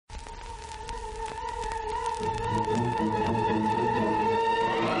You're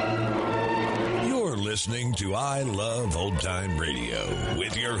listening to I Love Old Time Radio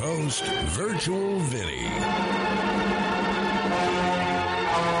with your host, Virtual Vinny.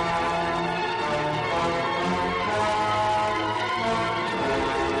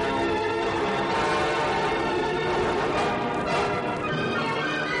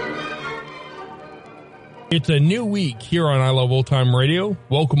 It's a new week here on I Love Old Time Radio.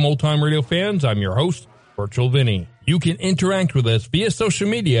 Welcome, Old Time Radio fans. I'm your host, Virtual Vinny. You can interact with us via social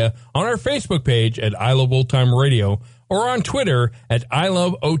media on our Facebook page at I Love Old Time Radio or on Twitter at I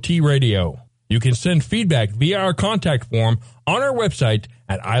Love OT Radio. You can send feedback via our contact form on our website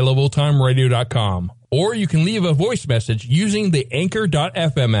at iloveoldtimeradio.com, or you can leave a voice message using the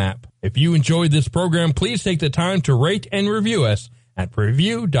Anchor.fm app. If you enjoyed this program, please take the time to rate and review us at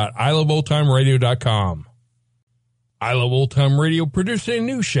review.iloveoldtimeradio.com. I Love Old Time Radio produces a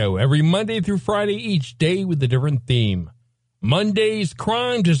new show every Monday through Friday, each day with a different theme. Monday's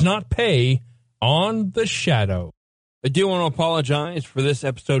Crime Does Not Pay on The Shadow. I do want to apologize for this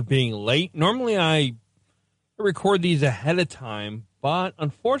episode being late. Normally I record these ahead of time, but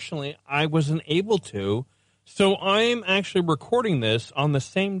unfortunately I wasn't able to. So I'm actually recording this on the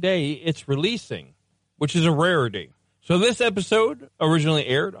same day it's releasing, which is a rarity. So this episode originally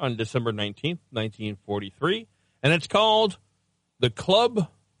aired on December 19th, 1943. And it's called The Club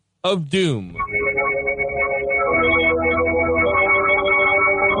of Doom.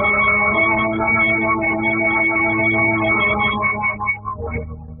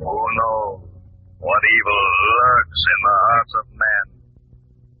 Oh no, what evil lurks in the hearts of men?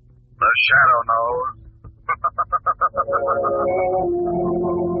 The Shadow knows.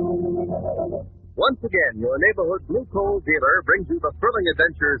 Once again, your neighborhood blue coal dealer brings you the thrilling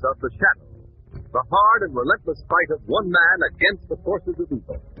adventures of The Shadow. The hard and relentless fight of one man against the forces of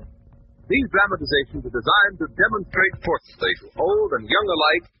evil. These dramatizations are designed to demonstrate forcefully to old and young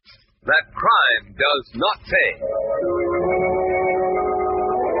alike that crime does not pay.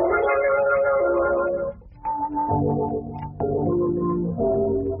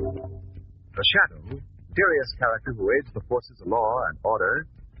 The Shadow, mysterious character who aids the forces of law and order,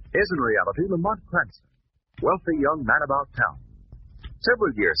 is in reality Lamont Cranston, wealthy young man about town.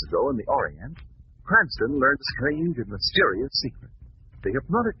 Several years ago in the Orient, Cranston learned a strange and mysterious secret, the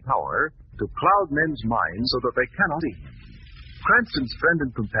hypnotic power to cloud men's minds so that they cannot see him. Cranston's friend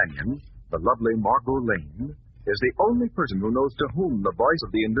and companion, the lovely Margot Lane, is the only person who knows to whom the voice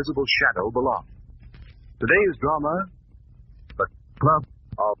of the invisible Shadow belongs. Today's drama, The Club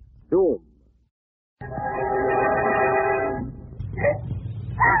of Doom.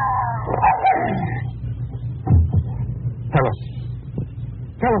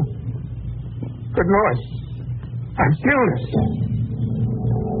 Helen. Good Lord. I'm killed.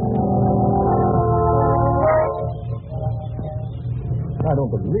 I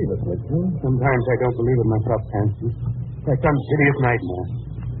don't believe it, Richard. Sometimes I don't believe it myself, Cranston. It's like some hideous nightmare.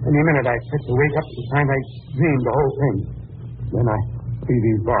 Any minute I expect to wake up and find I dreamed the whole thing. Then I see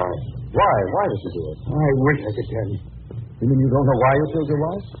these bars. Why? Why did you do it? I wish I could tell you. You mean you don't know why you killed your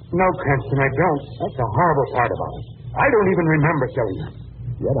wife? No, Cranston, I don't. That's the horrible part about it. I don't even remember killing her.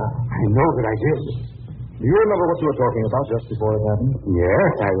 Yet I know that I did. Do you remember what you were talking about just before it happened?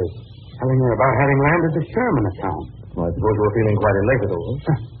 Yes, I was telling her about having landed the Sherman account. Well, I suppose you were feeling quite elated over it.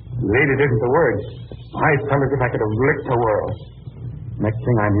 Elated isn't the word. I felt as if I could have licked the world. Next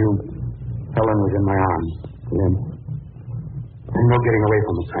thing I knew, Helen was in my arms. Then, there's no getting away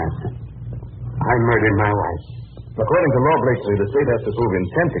from it, Cranston. I murdered my wife. According to law, Blakeslee, the state has to prove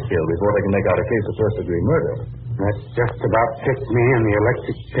intent to kill before they can make out a case of first-degree murder. That just about fits me in the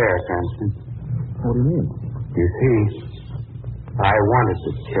electric chair, Cranston. What do you mean? You see, I wanted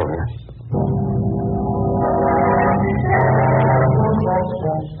to kill her.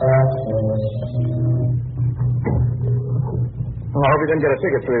 Well, I hope you didn't get a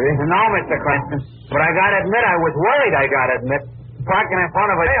ticket, Sleevey. No, Mr. Cranston. But I gotta admit, I was worried, I gotta admit. Parking in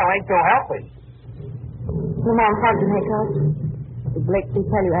front of a jail ain't too healthy. Lamont Hunter, did Blakeslee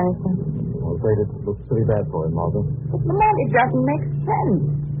tell you anything? I'm afraid it looks pretty bad for him, Margot. But Lamont, it doesn't make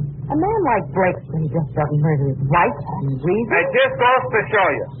sense. A man like Blakeslee just doesn't murder his wife and reason. It just goes to show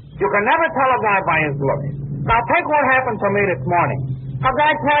you. You can never tell a guy by his looks. Now, take what happened to me this morning. A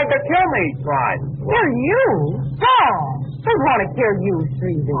guy tried to kill me, he tried. Kill you? Oh, who'd want to kill you,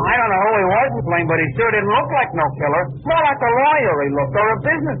 Sleevey? I don't know who he was, McLean, but he sure didn't look like no killer. More like a lawyer he looked, or a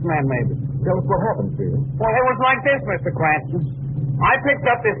businessman, maybe. Tell us what happened, Sleevey. Well, it was like this, Mr. Cranston. I picked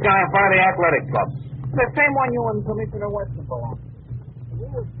up this guy in front of the athletic club. The same one you and Commissioner Weston belong to.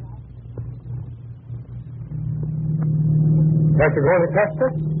 Got to go to Chester?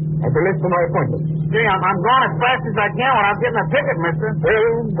 I'll be late for my appointment. Gee, I'm going as fast as I can without getting a ticket, mister. Well,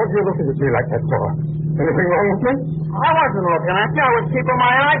 what are you looking at me like that for? Anything wrong with me? I wasn't looking at you. I was keeping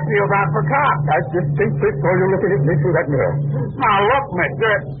my eyes peeled out for cops. I distinctly saw you looking at me through that mirror. Now, look,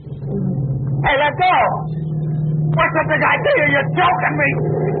 mister. Hey, let go. What's the big idea? You're joking me.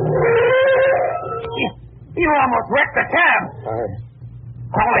 You almost wrecked the cab.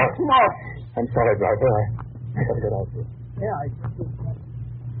 Holy smoke. I'm sorry, driver. I gotta get out here. Yeah,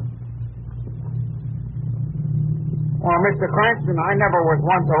 Well, Mr. Cranston, I never was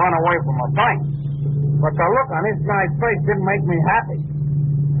one to run away from a fight. But the look on this guy's face didn't make me happy.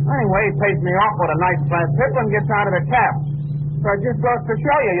 Anyway, he pays me off with a nice flat tip and gets out of the cab. So it just goes to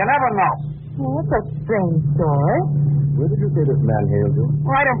show you never know. Well, that's a strange story. Where did you say this man hailed you?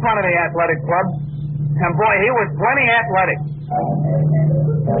 Right in front of the athletic club. And boy, he was plenty athletic.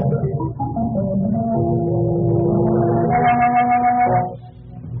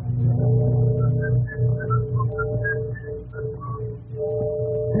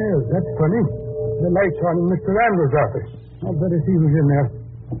 Yes, that's funny. The light's on in Mr. Randall's office. I'll bet he was in there.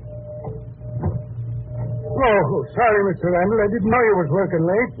 Oh, sorry, Mr. Randall. I didn't know you was working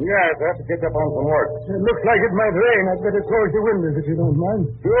late. Yes, I have to catch up on some work. It looks like it might rain. I'd better close the windows if you don't mind.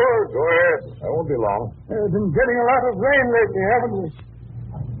 Sure, go ahead. I won't be long. We've been getting a lot of rain lately, haven't we?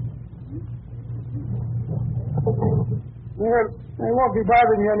 Well, I won't be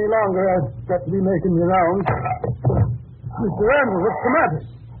bothering you any longer. I've got to be making the rounds. Mr. Randall, what's the matter?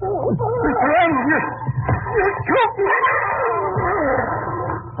 Mr. Randall, you choked me.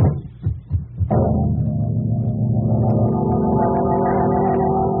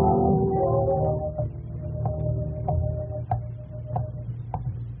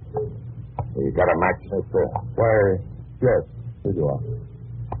 You got a match, mister? Why, yes. Here you are.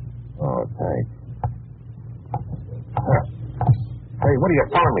 Oh, thanks. Hey, what are you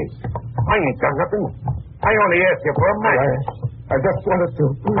telling me? I ain't done nothing. I only asked you for a match. I just wanted to...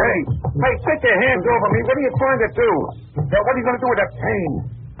 Hey, take your hands over me. What are you trying to do? What are you going to do with that pain?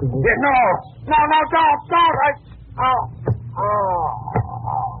 Yeah, no, don't.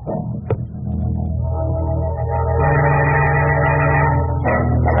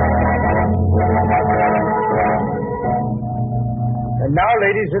 And now,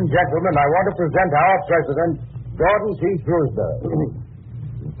 ladies and gentlemen, I want to present our president, Gordon T. Truesdale.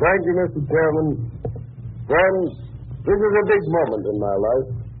 Thank you, Mr. Chairman. Friends, this is a big moment in my life,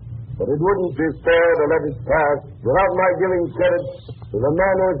 but it wouldn't be fair to let it pass without my giving credit to the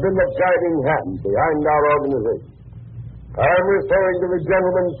man who has been the guiding hand behind our organization. I'm referring to the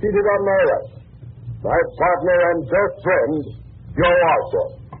gentleman seated on my right, my partner and best friend, Joe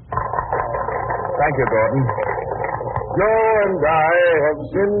Osborne. Thank you, Gordon. Joe and I have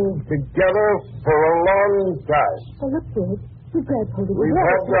been together for a long time. Oh, look, George. You've got to hold it We've together.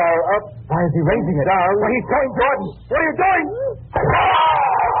 had our up. Why is he raising it? Down. Well, he's going, Gordon. What are you doing?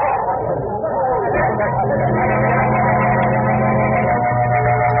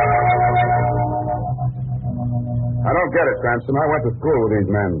 I don't get it, Cranston. I went to school with these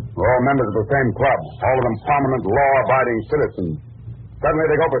men. We're all members of the same club. All of them prominent, law-abiding citizens. Suddenly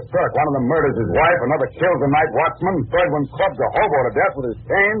they go berserk. One of them murders his wife. Another kills the night watchman. Third one clubs a hobo to death with his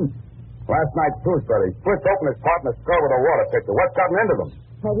cane. Last night, too, he splits open his partner's skull with a water pitcher. What's gotten into them?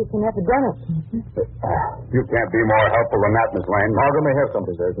 Maybe it's an epidemic. You can't be more helpful than that, Miss Lane. Margaret may have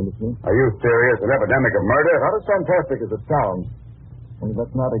something there, isn't it? Are you serious? An epidemic of murder? Not as fantastic as it sounds. Well,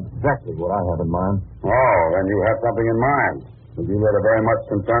 that's not exactly what I have in mind. Oh, then you have something in mind. Would you let a very much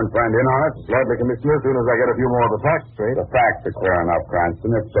concerned friend in on it? Gladly, Commissioner, as soon as I get a few more of the facts straight. The facts are clear enough,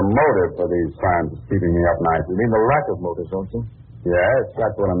 Cranston. It's the motive for these crimes that's keeping me up nights. You mean the lack of motive, don't you? Yes,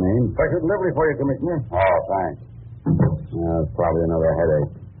 that's what I mean. I should livery for you, Commissioner. Oh, thanks. It's probably another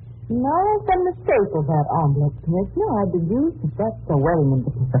headache. No, there's some mistake with that omelet, Commissioner. I deduce that that's the wedding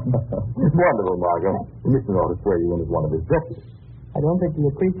invitation. Wonderful, Margot. The Commissioner ought to swear you in as one of his deputies. I don't think he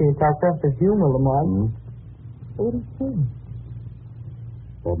appreciates our sense of humor, Lamar. What do you say?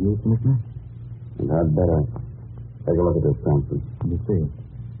 Bad news, Commissioner? And I'd better take a look at this, Cranston. You see.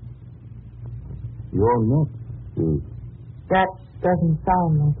 You're not. That doesn't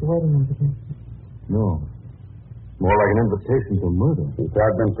sound like a wedding invitation. No. More like an invitation to murder. Since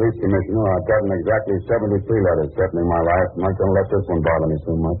I've been police commissioner, I've gotten exactly 73 letters threatening my life. I'm not going to let this one bother me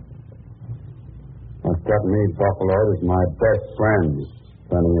too much. What's got me buffaloed is my best friends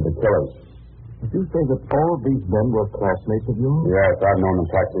turning into killers. Did you say that all of these men were classmates of yours? Yes, I've known them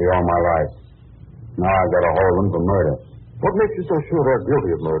practically all my life. Now I've got to hold them for murder. What makes you so sure they're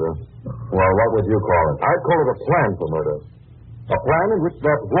guilty of murder? Well, what would you call it? I'd call it a plan for murder. A plan in which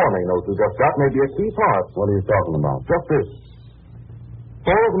that warning note you just got may be a key part. What are you talking about? Just this.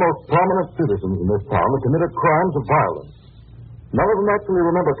 Four of the most prominent citizens in this town have committed crimes of violence. None of them actually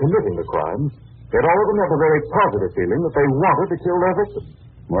remember committing the crimes, yet all of them have a very positive feeling that they wanted to kill their victims.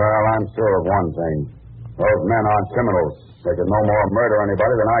 Well, I'm sure of one thing. Those men aren't criminals. They could no more murder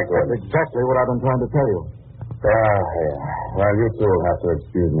anybody than I could. That's exactly what I've been trying to tell you. Yeah. Well, you two will have to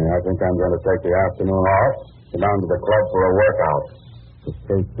excuse me. I think I'm going to take the afternoon off, go down to the club for a workout. The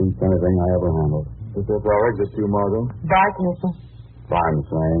state beats anything I ever handled. This is our exit to you, Margot. Bye, Commissioner. Fine,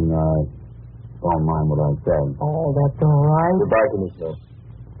 Swain. Don't mind what I said. Oh, that's all right. Goodbye, Commissioner.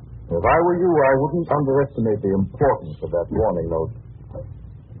 If I were you, I wouldn't underestimate the importance of that warning note.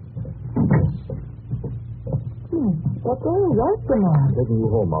 What's all right, Lamar? Taking you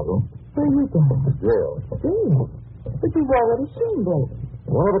home, Margot. Where are you going? Jail. Jail? But you've already seen Blake.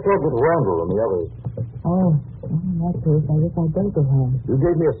 One of the clubs with Randall and the others. Oh, in that case, I guess I'd better go home. You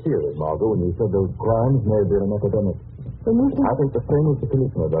gave me a theory, Margot, when you said those crimes may have been an epidemic. I think the same as the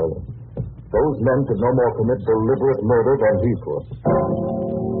commissioner does. Those men could no more commit deliberate murder than he could.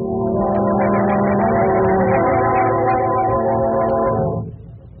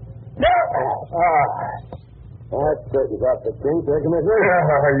 That straightens out the thing, Commissioner.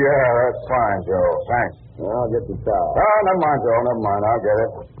 Yeah, that's fine, Joe. Thanks. I'll get the towel. Oh, never mind, Joe. Never mind. I'll get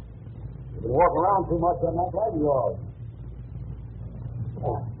it. You've been walking around too much on that leg of yours.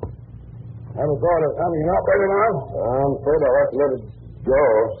 Ever thought of having it operated on? I'm afraid I'll have to let it go.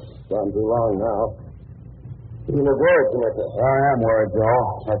 It's gone too long now. You look worried, Commissioner. I am worried,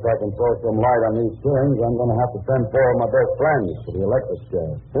 Joe. If I can throw some light on these things, I'm going to have to send four of my best friends for the electric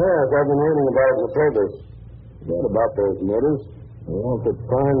chair. Yes, I've been reading about it in the papers. What about those murders? They all such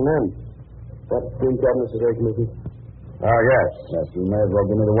fine men. That steam cabinet today, Commissioner? Oh, yes. Yes, you may as well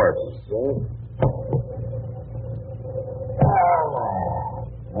give me the works. Okay.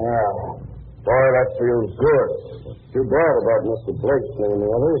 Boy, that feels good. Too bad about Mr. Blake's and the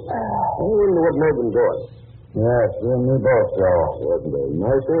others. I wonder what made them do it. Yes, you and me both, Joe. Wasn't a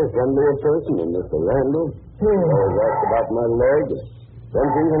nicer, friendlier person than Mr. Randall? Always asked about my leg. Then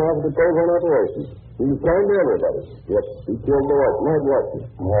he even offered to pay for an operation. He was kind to everybody. Yet he killed the wife, Ned Watson.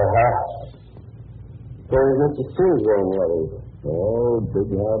 So is Mr. Silver and the others. Oh,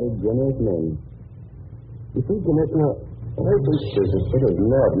 big-hearted, generous men. You see, Commissioner, I think there's a sort of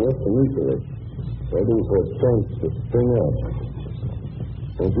madness in each of us, waiting for a chance to spring up.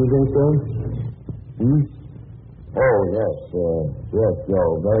 Don't you think so? Oh, yes. Yes,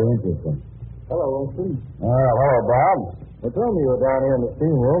 Joe. Very interesting. Hello, Winston. Hello, Bob. They told me you were down here in the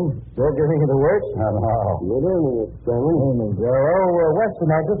steam room. You're getting into work? No. Good evening, Mr. Chairman. Evening, Joe. Oh, Weston,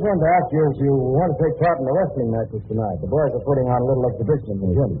 I just wanted to ask you if you want to take part in the wrestling matches tonight. The boys are putting on a little exhibition in the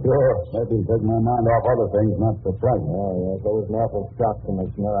gym. Sure. Maybe take my mind off other things, not so pleasant. Oh, yes. That was an awful shock,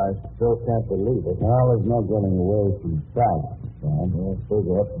 Commissioner. I still can't believe it. Well, there's no getting away from facts, Sam. I suppose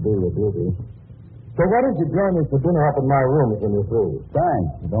you have to do your duty. So why don't you join me for dinner up in my room when you're through?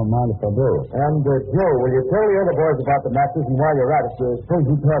 Thanks. I don't mind if I do. And, Joe, will you tell the other boys about the matches, and while you're at it, suppose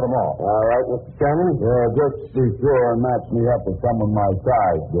you pair them all. All right, Mr. Chairman. Just be sure and match me up with someone my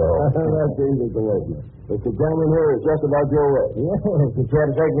size, Joe. That's easy to listen. Mr. Chairman here is just about your way. Yes, you care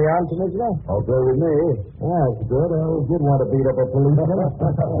to take me on, Commissioner? Okay with me. That's good. I always did want to beat up a policeman.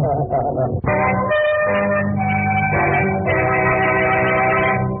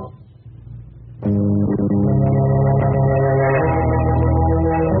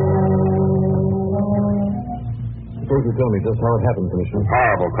 Suppose you tell me just how it happened, Commissioner.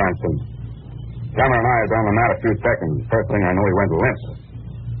 Horrible, Cranston. Cameron and I had done the mat a few seconds. First thing I knew, he went limp.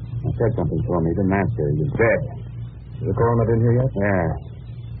 I said something to him. He didn't answer. He was dead. Is the coroner in here yet? Yeah.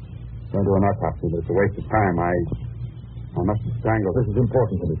 Going to an autopsy, but it's a waste of time. I must have strangled. This is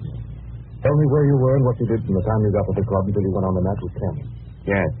important, Commissioner. Tell me where you were and what you did from the time you got to the club until you went on the mat with Cameron.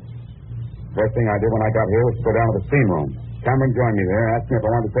 Yes. First thing I did when I got here was to go down to the steam room. Cameron joined me there and asked me if I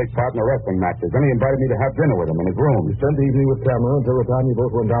wanted to take part in the wrestling matches. Then he invited me to have dinner with him in his room. You spent the evening with Cameron until the time you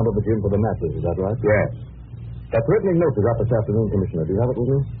both went down to the gym for the matches, is that right? Yes. That threatening note you got this afternoon, Commissioner, do you have it with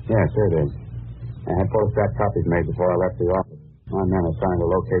you? Yes, here it is. I had photostat copies made before I left the office. My men are trying to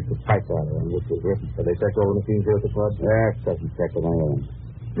locate the typewriter on which it was written. Have they checked all the machines here at the club? Yes, doesn't check with any of them.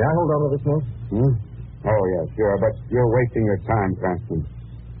 May I hold on to this note? Oh, yes, sure, but you're wasting your time, Cranston.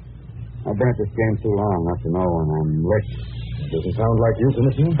 I've been at this game too long not to know when I'm rich. Doesn't sound like you,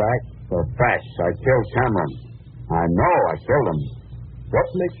 Commissioner. Facts are facts. I killed Cameron. I know I killed him. What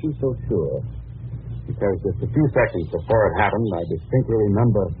makes you so sure? Because just a few seconds before it happened, I distinctly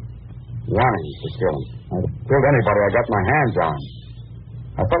remember wanting to kill him. I'd have killed anybody I got my hands on.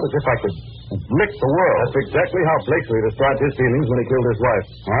 I felt as if I could lick the world. That's exactly how Blakeslee described his feelings when he killed his wife.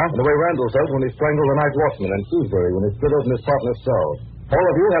 Huh? And the way Randall felt when he strangled the night watchman, and Shrewsbury when he split open his partner's cell. All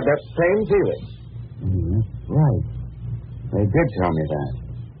of you have that same feeling. Right. They did tell me that.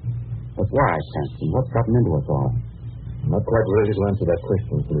 But why, Cranston? What's gotten into us all? I'm not quite ready to answer that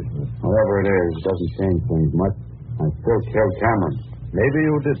question, Commissioner. However it is, it doesn't change things much. I still killed Cameron. Maybe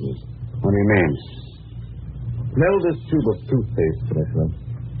you didn't. What do you mean? Smell this tube of toothpaste, Commissioner.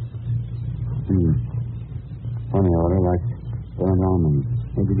 Funny odor, like burnt almonds.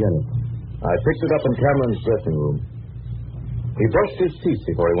 Where'd you get it? I picked it up in Cameron's dressing room. He brushed his teeth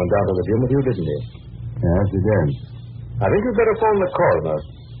before he went down to the gym with you, didn't he? Yes, he did. I think you'd better phone the coroner.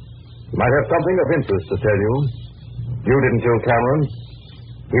 He might have something of interest to tell you. You didn't kill Cameron.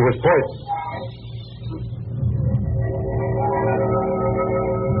 He was poisoned.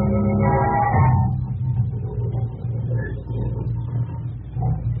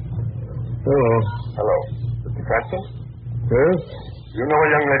 Hello. Hello. Mr. Cranston? Yes? You know a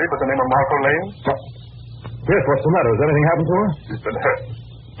young lady by the name of Margot Lane? Yes, what's the matter? Has anything happened to her? She's been hurt.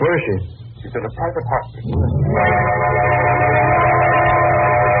 Where is she? She's in a private hospital.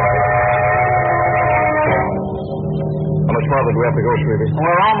 How much farther do we have to go, Shrevey?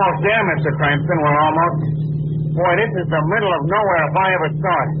 We're almost there, Mr. Cranston. We're almost. Boy, this is the middle of nowhere if I ever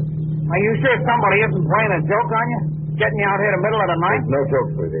saw it. Are you sure somebody isn't playing a joke on you? Getting you out here in the middle of the night? No joke,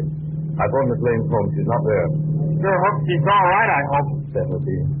 Shrevey. I phoned Miss Lane's home. She's not there. Sure hope she's all right, I hope.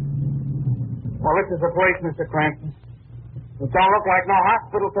 Definitely. Well, this is the place, Mr. Cranston. It don't look like no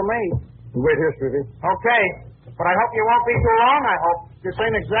hospital to me. You wait here, Shrevey. Okay. But I hope you won't be too long, I hope. This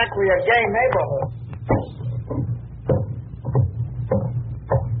ain't exactly a gay neighborhood.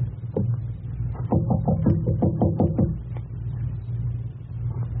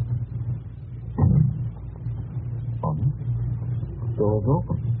 Door's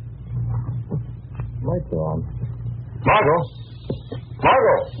open. Lights are on. Margot!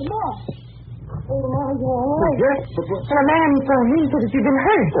 Margot! Lamar. Oh, Lamar, you're all right. Yes, but what... Well, a man phoned me and said that you've been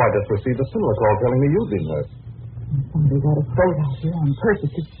hurt. Oh, I just received a similar call telling me you'd been hurt. Somebody got us both out here on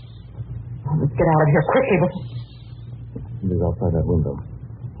purpose. Let's get out of here quickly. He's outside that window.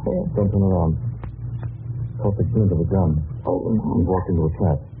 Where? Don't turn around. Caught the glint of a gun. Oh, He walked into a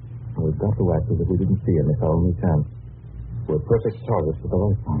trap. We've got to act as if we didn't see him. It's our only chance. We're perfect targets for the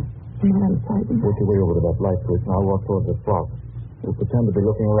light. man, frightened. Work your way over to that light switch, and I'll walk towards the clock. We'll pretend to be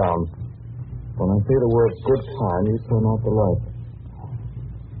looking around. When I say the word good time, you turn out the light.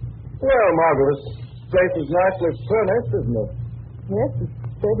 Well, Margaret, this place is nicely furnished, isn't it? Yes, it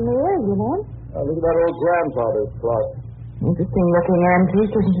certainly is, you know. Look at that old grandfather's clock. Interesting looking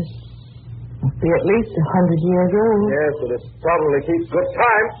antique, isn't it? Must be at least 100 years old. Yes, but it probably keeps good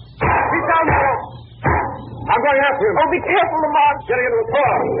time. Keep down, Margot! I'm going after him. Oh, be careful, Lamar. Getting into the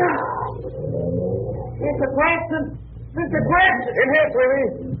car. Mr. Cranston! Mr. Cranston! In here, sweetie.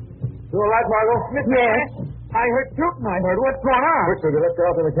 You all right, Margot? Mr. Cranston, I heard shooting, I heard. What's going on? Quick, sweetie, let's get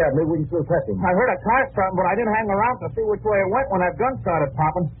out in the cab. Maybe we can still catch him. I heard a car starting, but I didn't hang around to see which way it went when that gun started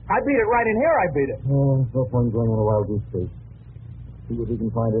popping. I beat it right in here, I beat it. Oh, no fun going on a wild goose chase. See what we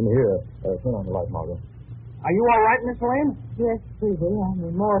can find in here. Turn on the light, Margot. Are you all right, Miss Lane? Yes, Susie, I'm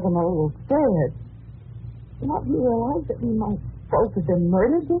more than a little scared. Not you realize that we might both have been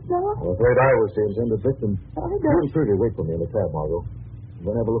murdered just now? I'm afraid I was the intended victim. I You don't... and Trudy wait for me in the cab, Margot.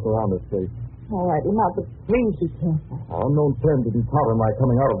 Then have a look around this place. All right, Lamar, but please be careful. Our unknown friend didn't count on my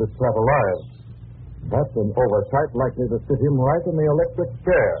coming out of this trap alive. That's an oversight likely to sit him right in the electric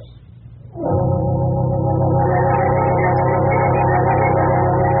chair.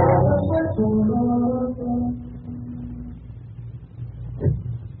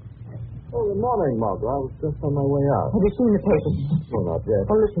 Oh, good morning, Margaret. I was just on my way out. Have you seen the papers? Well, not yet.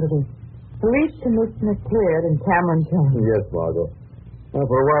 Oh, listen to this. Police Commissioner cleared in Cameron County. Yes, Margot. Now,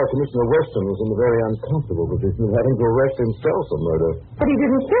 for a while, Commissioner Weston was in a very uncomfortable position of having to arrest himself for murder. But he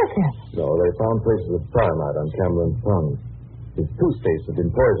didn't kill Cameron. No, they found traces of cyanide on Cameron's tongue. His toothpaste had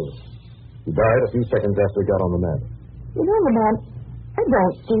been poisoned. He died a few seconds after he got on the mat. You know, Lamar, I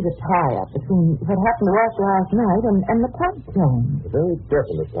don't see the tie-up between what happened to us last night and the pub killing. A very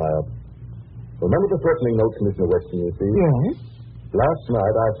definite tie-up. Remember the threatening note Commissioner Weston received? Yes? Last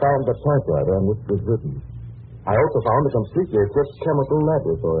night, I found the typewriter on which it was written. I also found a completely equipped chemical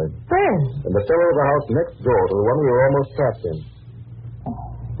laboratory. Where? In the cellar of the house next door to the one we were almost trapped in.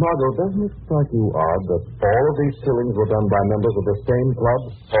 Margot, doesn't it strike you odd that all of these killings were done by members of the same club?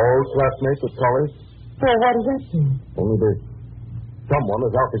 All classmates at college? Well, what does that mean? Only this. Someone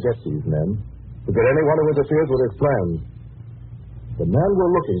is out to get these men. To get anyone who interferes with his plans. The man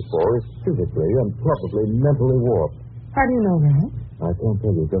we're looking for is physically and probably mentally warped. How do you know that? I can't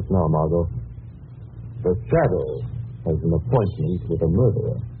tell you just now, Margot. The Shadow has an appointment with a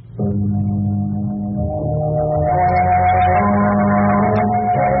murderer.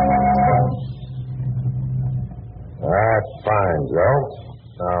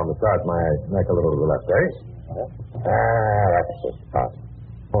 massage my neck a little to the left, eh? That's the spot.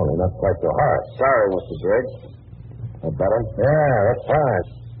 Only not quite so hard. Sorry, Mr. Drake. That better? Yeah, that's fine.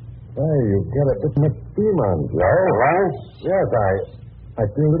 Hey, you get a bit much steam on, Joe. Right? Yes, I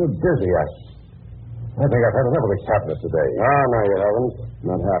feel a little dizzy. I think I've had enough of the cabinet today. Oh, no, you haven't.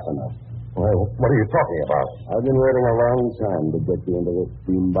 Not half enough. Well, what are you talking about? I've been waiting a long time to get you into this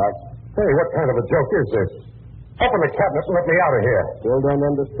steam box. Hey, what kind of a joke is this? Open the cabinet and let me out of here. Still don't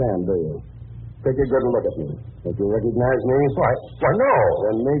understand, do you? Take a good look at me. Don't you recognize me? Why, no.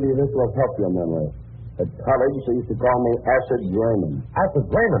 Then maybe this will help your memory. At college, they used to call me Acid Raymond. Acid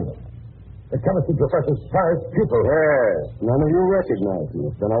Raymond? The chemistry professor's prized pupil. Yes. None of you recognize me.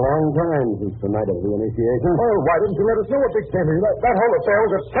 It's been a long time since the night of the initiation. Oh, why didn't you let us know what became of you? That whole affair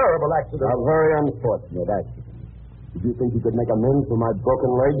was a terrible accident. A very unfortunate accident. Did you think you could make amends for my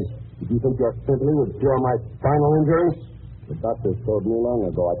broken leg? Did you think your sympathy would cure my spinal injury? The doctors told me long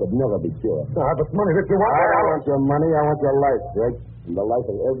ago I could never be cured. No, but money that you want... I don't want your money. I want your life, Drake. And the life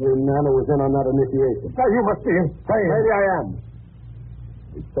of every man who was in on that initiation. Now, you must be insane. Maybe I am.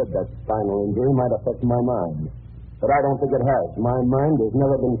 He said that spinal injury might affect my mind. But I don't think it has. My mind has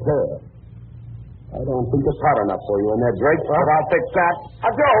never been clear. I don't think it's hot enough for you in there, Drake, but I'll fix that.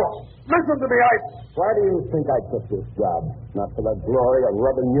 Joe, listen to me. Why do you think I took this job? Not for the glory of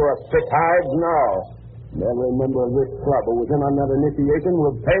rubbing your sick hides? No. And every member of this club who was in on that initiation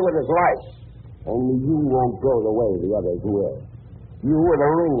will pay with his life. Only you won't go the way the others will. You were the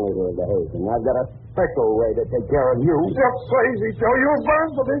ringleader of the hazing. I've got a special way to take care of you. You're crazy, Joe. You'll burn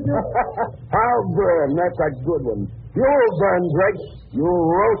for this. I'll burn. That's a good one. You'll burn, Drake. You'll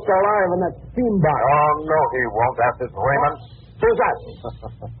roast alive in that steam box. Oh, no, he won't, Acid Raymond. Who's that?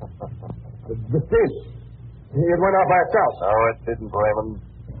 The steam. It went off by itself. No, it didn't, Raymond.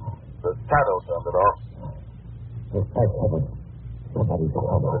 The shadow turned it off. Oh, thank heaven. Somebody's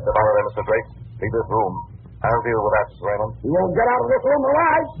coming. What's the matter there, Mr. Drake? Leave this room. I'll deal with Acid Raymond. You won't get out of this room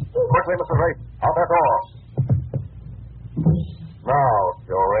alive. Quickly, Mr. Drake. Out that door. Now,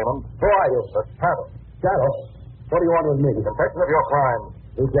 Joe Raymond. Who are you? The shadow. Shadow? What do you want with me? Confession of your crime.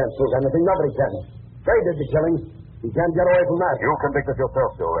 You can't prove anything. Nobody can. They did the killing. You can't get away from that. You convicted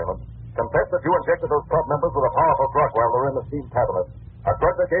yourself, Joe Raymond. Confess that you injected those club members with a powerful drug while they were in the steam cabinet. A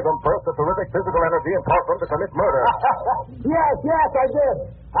drug that gave them first a terrific physical energy and caused them to commit murder. Yes, I did.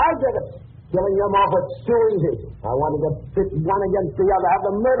 I did it. Killing them off was too easy. I wanted to pit one against the other, have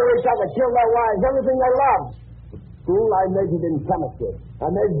them murder each other, kill their wives, everything they loved. At school, I majored in chemistry. I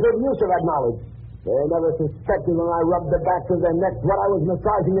made good use of that knowledge. They never suspected when I rubbed the backs of their necks what I was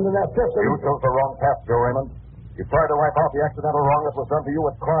massaging into their system. You chose the wrong path, Joe Raymond. You tried to wipe out the accidental wrong that was done to you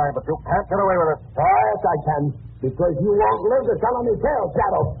with crime, but you can't get away with it. Yes, I can. Because you won't live to tell any tale,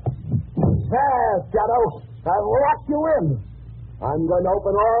 Shadow. Yes, Shadow. I've locked you in. I'm going to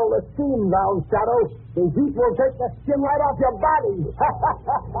open all the steam valves, Shadow. The heat will take the skin right off your body.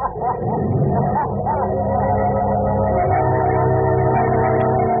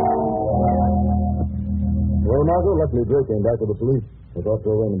 Well, Margot, luckily Joe came back with the police. I thought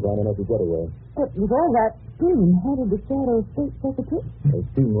Joe Raymond trying enough to get away. But with all that steam, how did the Shadow escape such a trip? The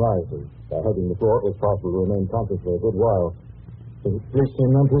steam rises. By hugging the floor, it was possible to remain conscious for a good while. The police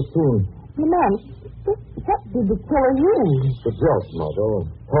came none too soon. Man, what did the killer use? The drugs, Margot.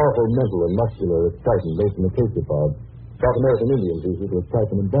 Powerful mental and muscular excitement based on the casopod. South American Indians use it to excite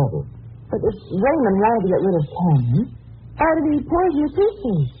them in battle. But if Raymond wanted to get rid of Cameron, how did he poison the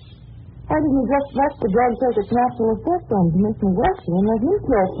people? Why didn't he just let the drug take its natural effect on Commissioner Webster and let him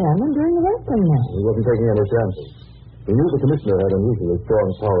kill Cameron during the wrestling match? He wasn't taking any chances. He knew the commissioner had unusually strong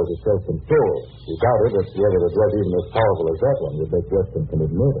powers of self-control. He doubted that whether a drug even as powerful as that one would make Weston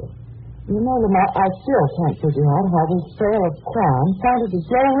commit murder. You know, Lamont, I still can't figure out how this trail of crime pointed to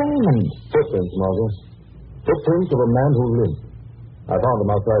Joe Raymond. Footprints, Margot. Footprints of a man who limped. I found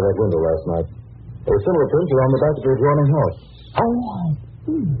them outside that window last night. There were similar prints around the back of the adjoining house. Oh, I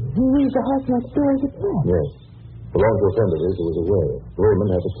see. He used the house next door as a plant. Yes. Belonged to a friend of his who was away. Raymond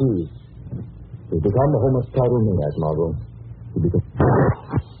had the keys. He's become a homicidal maniac, Margot. He became...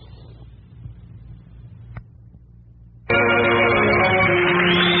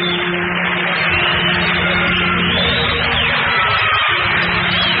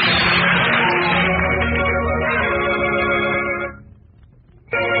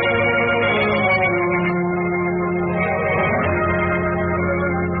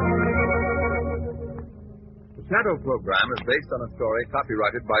 Shadow program is based on a story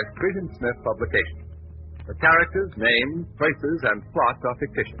copyrighted by Street and Smith Publications. The characters, names, places, and plot are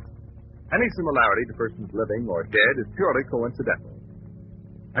fictitious. Any similarity to persons living or dead is purely coincidental.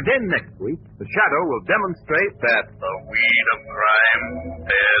 Again next week, the Shadow will demonstrate that the weed of crime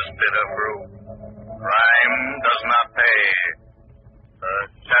bears bitter fruit. Crime does not pay. The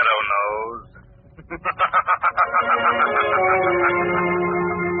Shadow knows.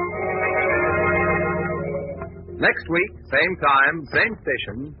 Next week, same time, same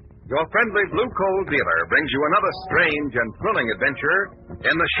station, your friendly Blue Coal dealer brings you another strange and thrilling adventure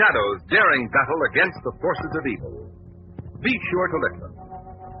in the Shadow's daring battle against the forces of evil. Be sure to listen.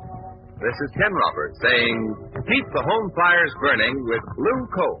 This is Ken Roberts saying, keep the home fires burning with Blue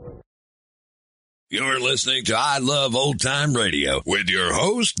Coal. You're listening to I Love Old Time Radio with your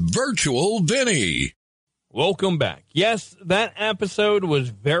host, Virtual Vinny. Welcome back. Yes, that episode was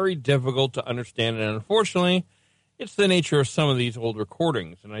very difficult to understand, and unfortunately, it's the nature of some of these old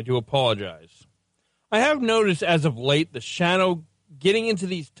recordings, and I do apologize. I have noticed as of late the Shadow getting into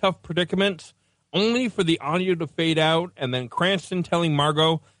these tough predicaments only for the audio to fade out and then Cranston telling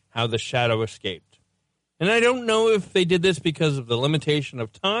Margot how the Shadow escaped. And I don't know if they did this because of the limitation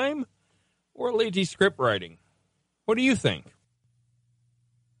of time or lazy script writing. What do you think?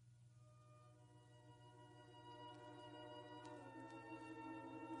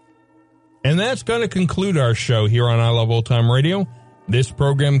 And that's going to conclude our show here on I Love Old Time Radio. This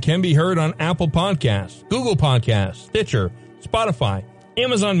program can be heard on Apple Podcasts, Google Podcasts, Stitcher, Spotify,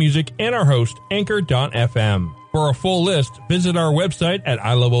 Amazon Music, and our host, Anchor.fm. For a full list, visit our website at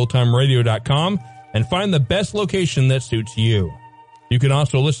iloveoldtimeradio.com and find the best location that suits you. You can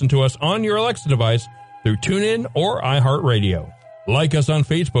also listen to us on your Alexa device through TuneIn or iHeartRadio. Like us on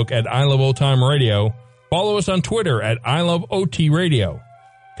Facebook at I Love Old Time Radio. Follow us on Twitter at I Love OT Radio.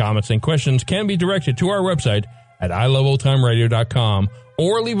 Comments and questions can be directed to our website at iloveoldtimeradio.com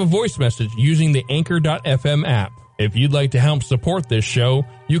or leave a voice message using the Anchor.fm app. If you'd like to help support this show,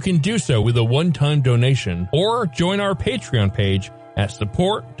 you can do so with a one-time donation or join our Patreon page at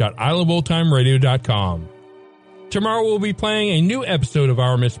support.iloveoldtimeradio.com. Tomorrow we'll be playing a new episode of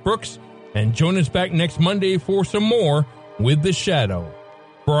Our Miss Brooks, and join us back next Monday for some more with The Shadow.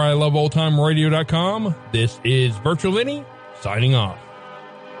 For iloveoldtimeradio.com, this is Virtual Vinny, signing off.